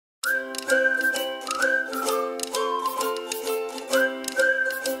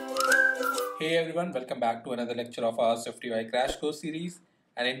everyone, welcome back to another lecture of our SwiftUI Crash Course series.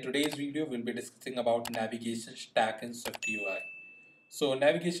 And in today's video, we'll be discussing about navigation stack in SwiftUI. So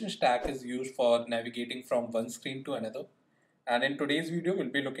navigation stack is used for navigating from one screen to another. And in today's video,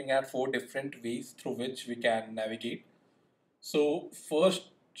 we'll be looking at 4 different ways through which we can navigate. So first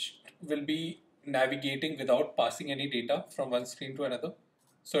will be navigating without passing any data from one screen to another.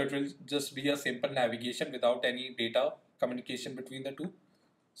 So it will just be a simple navigation without any data communication between the two.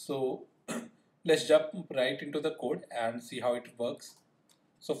 So let's jump right into the code and see how it works.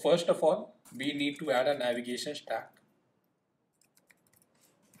 So first of all, we need to add a navigation stack.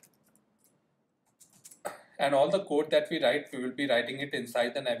 And all the code that we write, we will be writing it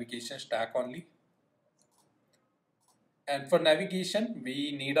inside the navigation stack only. And for navigation,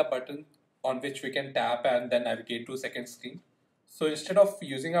 we need a button on which we can tap and then navigate to second screen. So instead of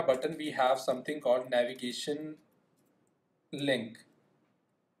using a button, we have something called navigation link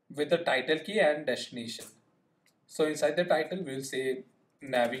with the title key and destination. So inside the title, we'll say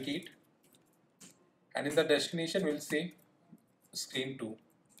navigate, and in the destination, we'll say screen 2.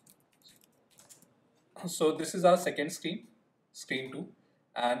 So this is our second screen, screen 2,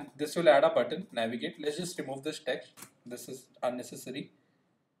 and this will add a button, navigate. Let's just remove this text. This is unnecessary.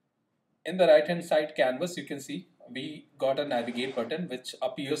 In the right hand side canvas, you can see we got a navigate button which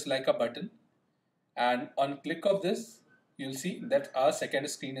appears like a button, and on click of this, you'll see that our second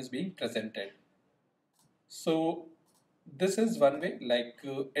screen is being presented. So this is one way,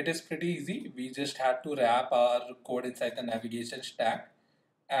 it is pretty easy. We just had to wrap our code inside the navigation stack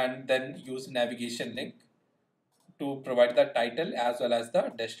and then use navigation link to provide the title as well as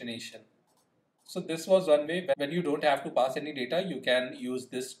the destination. So this was one way. When you don't have to pass any data, you can use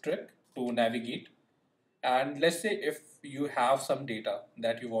this trick to navigate. And let's say if you have some data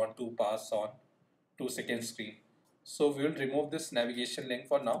that you want to pass on to second screen. So we will remove this navigation link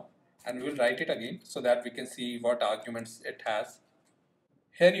for now and we will write it again so that we can see what arguments it has.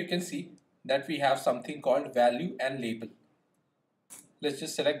 Here you can see that we have something called value and label. Let's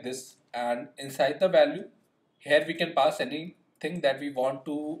just select this, and inside the value, here we can pass anything that we want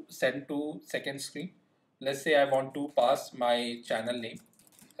to send to second screen. Let's say I want to pass my channel name,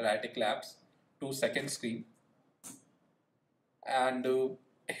 Erratic Labs, to second screen. And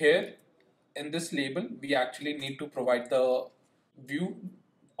here in this label, we actually need to provide the view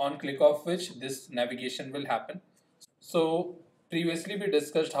on click of which this navigation will happen. So previously we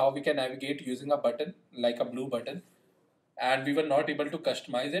discussed how we can navigate using a button like a blue button, and we were not able to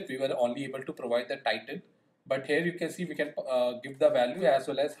customize it. We were only able to provide the title. But here you can see we can give the value as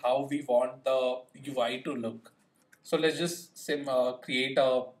well as how we want the UI to look. So let's just create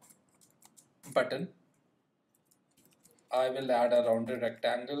a button. I will add a rounded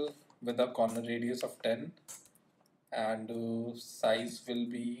rectangle with a corner radius of 10, and size will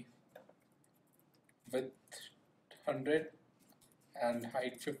be width 100 and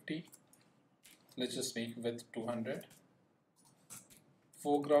height 50. Let's just make width 200.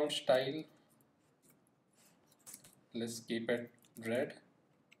 Foreground style, let's keep it red,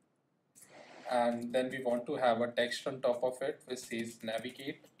 and then we want to have a text on top of it which says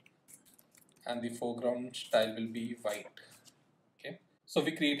navigate, and the foreground style will be white. Okay, so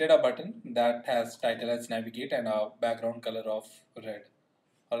we created a button that has title as navigate and a background color of red.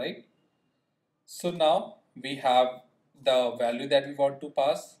 Alright, so now we have the value that we want to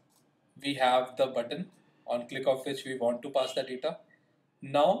pass, we have the button on click of which we want to pass the data.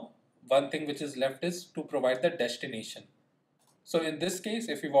 Now one thing which is left is to provide the destination. So in this case,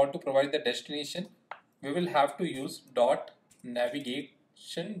 if we want to provide the destination, we will have to use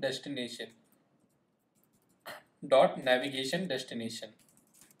navigation destination,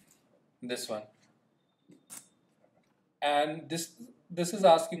 this one. And this is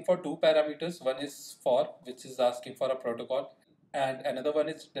asking for 2 parameters. One is for, which is asking for a protocol, and another one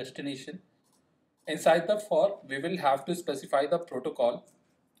is destination. Inside the for, we will have to specify the protocol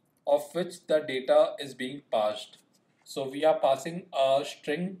of which the data is being passed. So we are passing a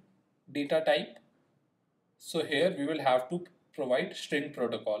string data type. So here we will have to provide string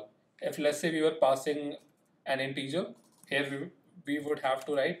protocol. If let's say we were passing an integer, here we would have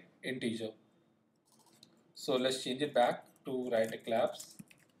to write integer. So let's change it back to Erratic Labs,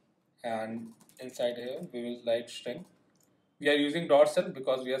 and inside here we will write string. We are using .cell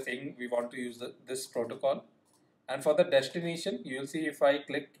because we are saying we want to use this protocol. And for the destination, you will see if I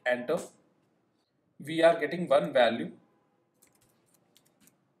click enter, we are getting one value.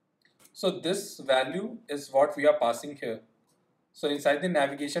 So this value is what we are passing here. So inside the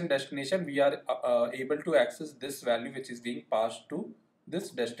navigation destination, we are able to access this value which is being passed to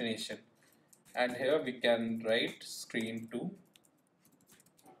this destination. And here we can write screen 2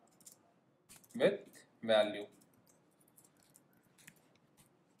 with value.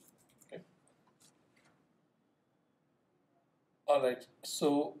 Okay. All right.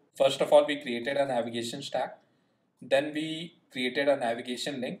 So first of all, we created a navigation stack. Then we created a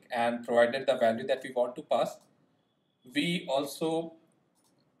navigation link and provided the value that we want to pass. We also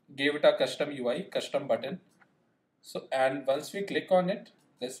gave it a custom UI, custom button. So, and once we click on it,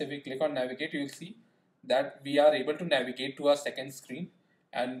 let's say we click on navigate, you will see that we are able to navigate to our second screen,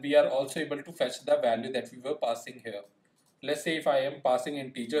 and we are also able to fetch the value that we were passing here. Let's say if I am passing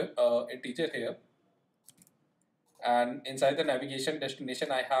integer here, and inside the navigation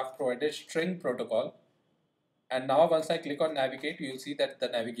destination, I have provided string protocol. And now once I click on navigate, you will see that the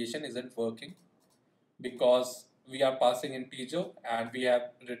navigation isn't working because we are passing integer and we have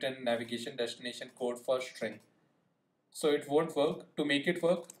written navigation destination code for string. So it won't work. To make it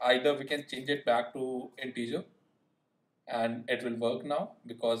work, either we can change it back to integer and it will work now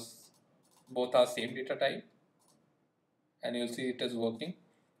because both are same data type, and you'll see it is working.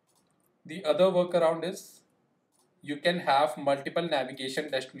 The other workaround is you can have multiple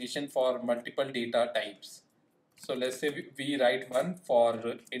navigation destination for multiple data types. So let's say we write one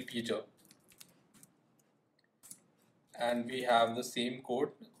for integer and we have the same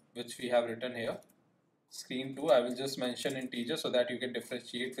code which we have written here. Screen 2, I will just mention integer so that you can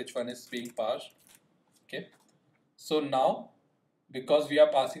differentiate which one is being passed. Okay. So now, because we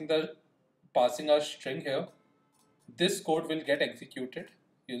are passing a string here, this code will get executed.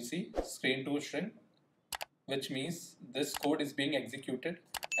 You'll see screen 2 string, which means this code is being executed.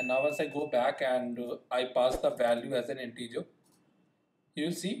 And now once I go back and I pass the value as an integer,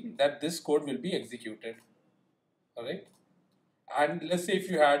 you'll see that this code will be executed. All right. And let's say if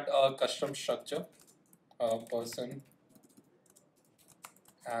you had a custom structure, person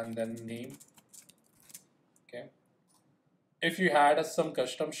and then name. Okay. If you had some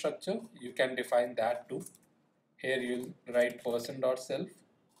custom structure, you can define that too. Here you'll write person.self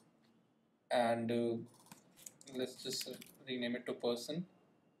and let's just rename it to person.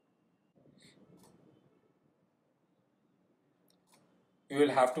 You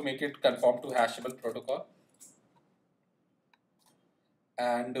will have to make it conform to hashable protocol.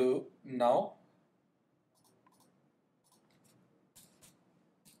 And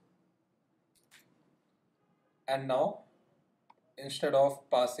now instead of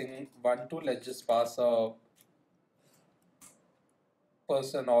passing 1 to, let's just pass a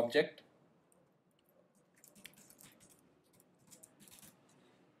person object.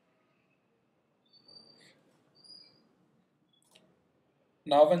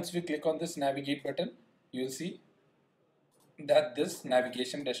 Now once we click on this navigate button, you'll see that this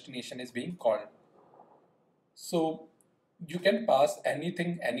navigation destination is being called. So you can pass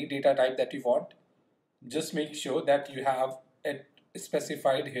anything, any data type that you want. Just make sure that you have it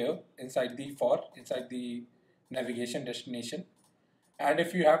specified here inside the navigation destination. And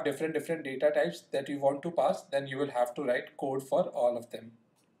if you have different data types that you want to pass, then you will have to write code for all of them.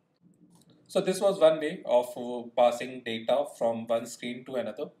 So this was one way of passing data from one screen to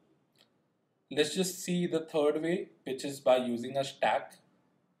another. Let's just see the third way, which is by using a stack.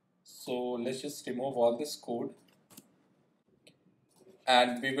 So let's just remove all this code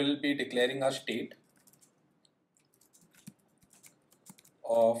and we will be declaring a state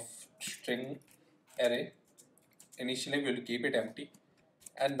of string array. Initially we will keep it empty,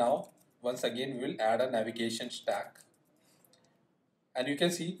 and now once again we will add a navigation stack, and you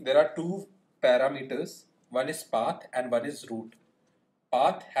can see there are two parameters. One is path and one is route.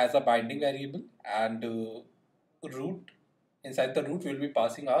 Path has a binding variable, and route, inside the route we will be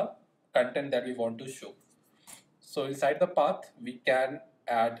passing our content that we want to show. So inside the path we can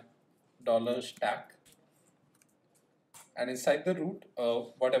add $stack, and inside the route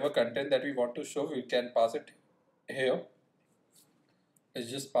whatever content that we want to show we can pass it here. Let's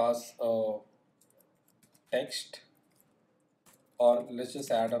just pass text, or let's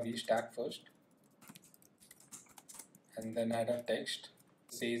just add a vstack first and then add a text.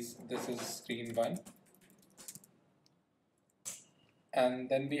 Says this is screen 1, and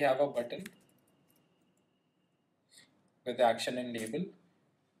then we have a button with action and label.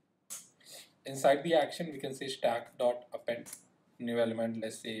 Inside the action we can say stack.append new element,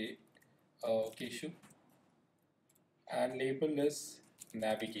 let's say Keshu, and label is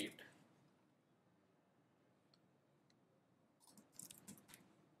navigate.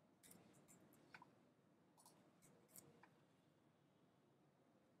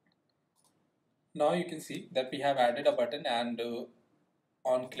 Now you can see that we have added a button, and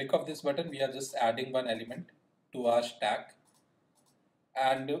on click of this button we are just adding one element to our stack.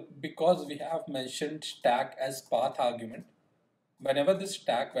 And because we have mentioned stack as path argument, whenever this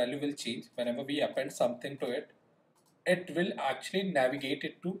stack value will change, whenever we append something to it, it will actually navigate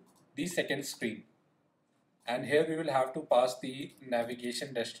it to the second screen. And here we will have to pass the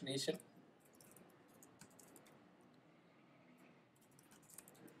navigation destination.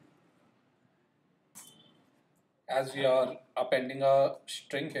 As we are appending a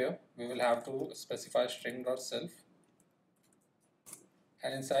string here, we will have to specify string.self.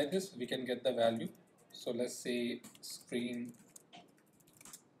 And inside this, we can get the value. So let's say screen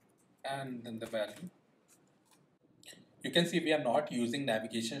and then the value. You can see we are not using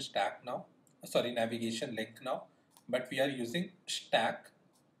navigation stack now, sorry, navigation link now, but we are using stack,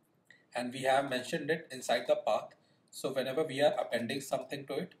 and we have mentioned it inside the path. So whenever we are appending something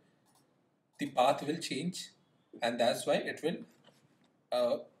to it, the path will change, and that's why it will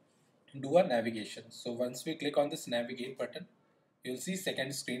uh, do a navigation. So once we click on this navigate button, you'll see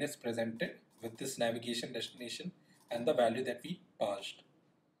second screen is presented with this navigation destination and the value that we passed.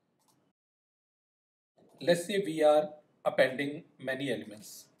 Let's say we are appending many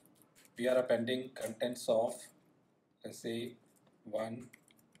elements. We are appending contents of, let's say, 1,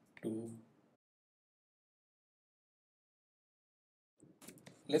 2.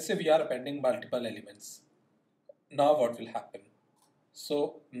 Let's say we are appending multiple elements. Now what will happen?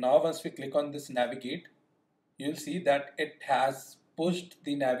 So now once we click on this navigate, you'll see that it has pushed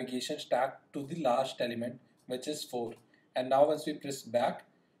the navigation stack to the last element, which is 4. And now once we press back,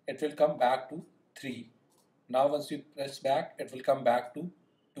 it will come back to 3. Now once we press back, it will come back to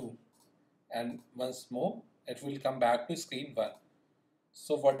 2. And once more, it will come back to screen 1.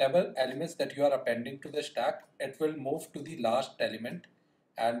 So whatever elements that you are appending to the stack, it will move to the last element,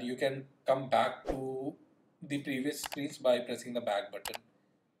 and you can come back to the previous screens by pressing the back button.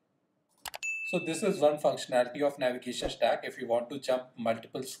 So this is one functionality of navigation stack. If you want to jump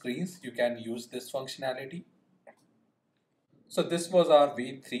multiple screens, you can use this functionality. So this was our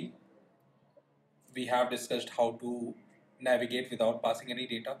V3. We have discussed how to navigate without passing any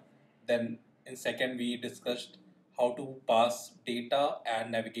data. Then in second, we discussed how to pass data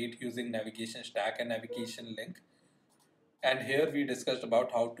and navigate using navigation stack and navigation link. And here we discussed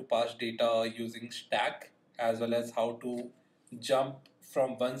about how to pass data using stack, as well as how to jump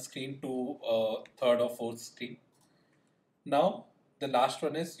from one screen to a third or fourth screen. Now the last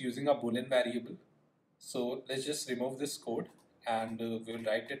one is using a boolean variable. So let's just remove this code, and we'll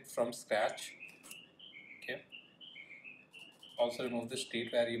write it from scratch. Okay. Also remove the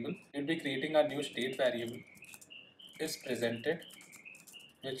state variable. We'll be creating a new state variable is presented,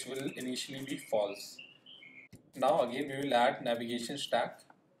 which will initially be false. Now again we will add navigation stack.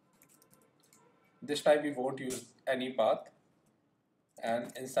 This time we won't use any path,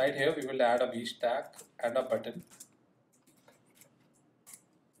 and inside here we will add a v stack and a button.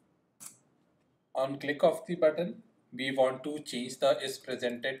 On click of the button, we want to change the is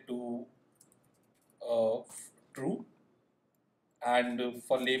presented to true, and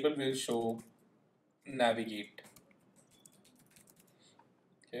for label we'll show navigate.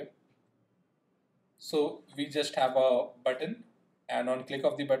 Okay, so we just have a button, and on click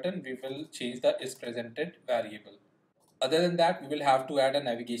of the button we will change the is presented variable. Other than that, we will have to add a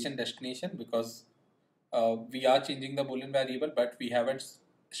navigation destination, because we are changing the boolean variable, but we haven't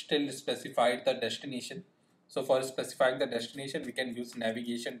still specified the destination. So for specifying the destination, we can use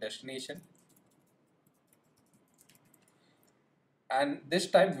navigation destination, and this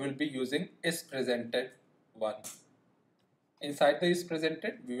time we will be using is presented 1. Inside the is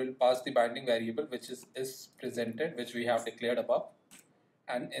presented, we will pass the binding variable, which is presented, which we have declared above,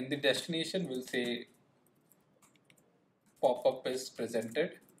 and in the destination we'll say pop-up is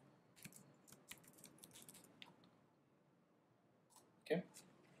presented. Okay.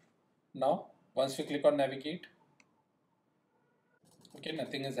 Now once we click on navigate, okay,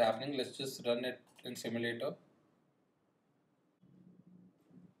 nothing is happening. Let's just run it in simulator.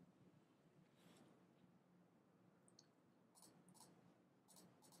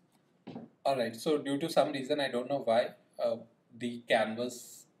 Alright, so due to some reason, I don't know why, the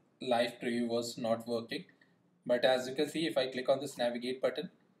canvas live preview was not working. But as you can see, if I click on this navigate button,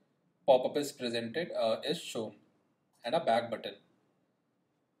 pop-up is presented, is shown, and a back button.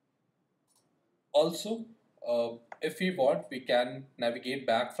 Also, if we want, we can navigate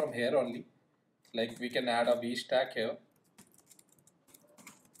back from here only. Like we can add a V stack here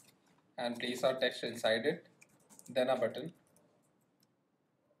and place our text inside it, then a button.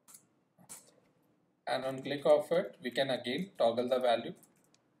 And on click of it, we can again toggle the value,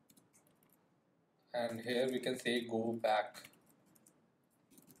 and here we can say go back.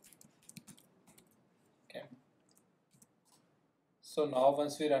 Okay. So now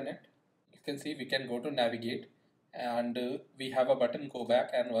once we run it, you can see we can go to navigate, and we have a button go back,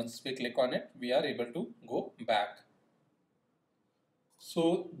 and once we click on it we are able to go back.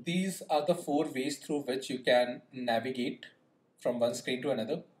 So these are the 4 ways through which you can navigate from one screen to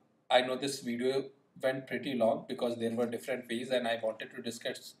another. I know this video went pretty long because there were different ways and I wanted to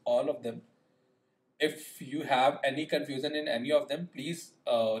discuss all of them. If you have any confusion in any of them, please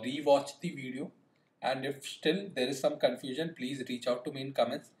re-watch the video, and if still there is some confusion, please reach out to me in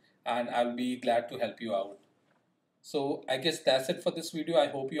comments and I'll be glad to help you out. So I guess that's it for this video. I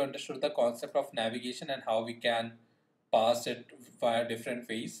hope you understood the concept of navigation and how we can pass it via different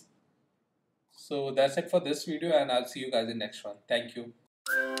ways. So that's it for this video, and I'll see you guys in next one. Thank you.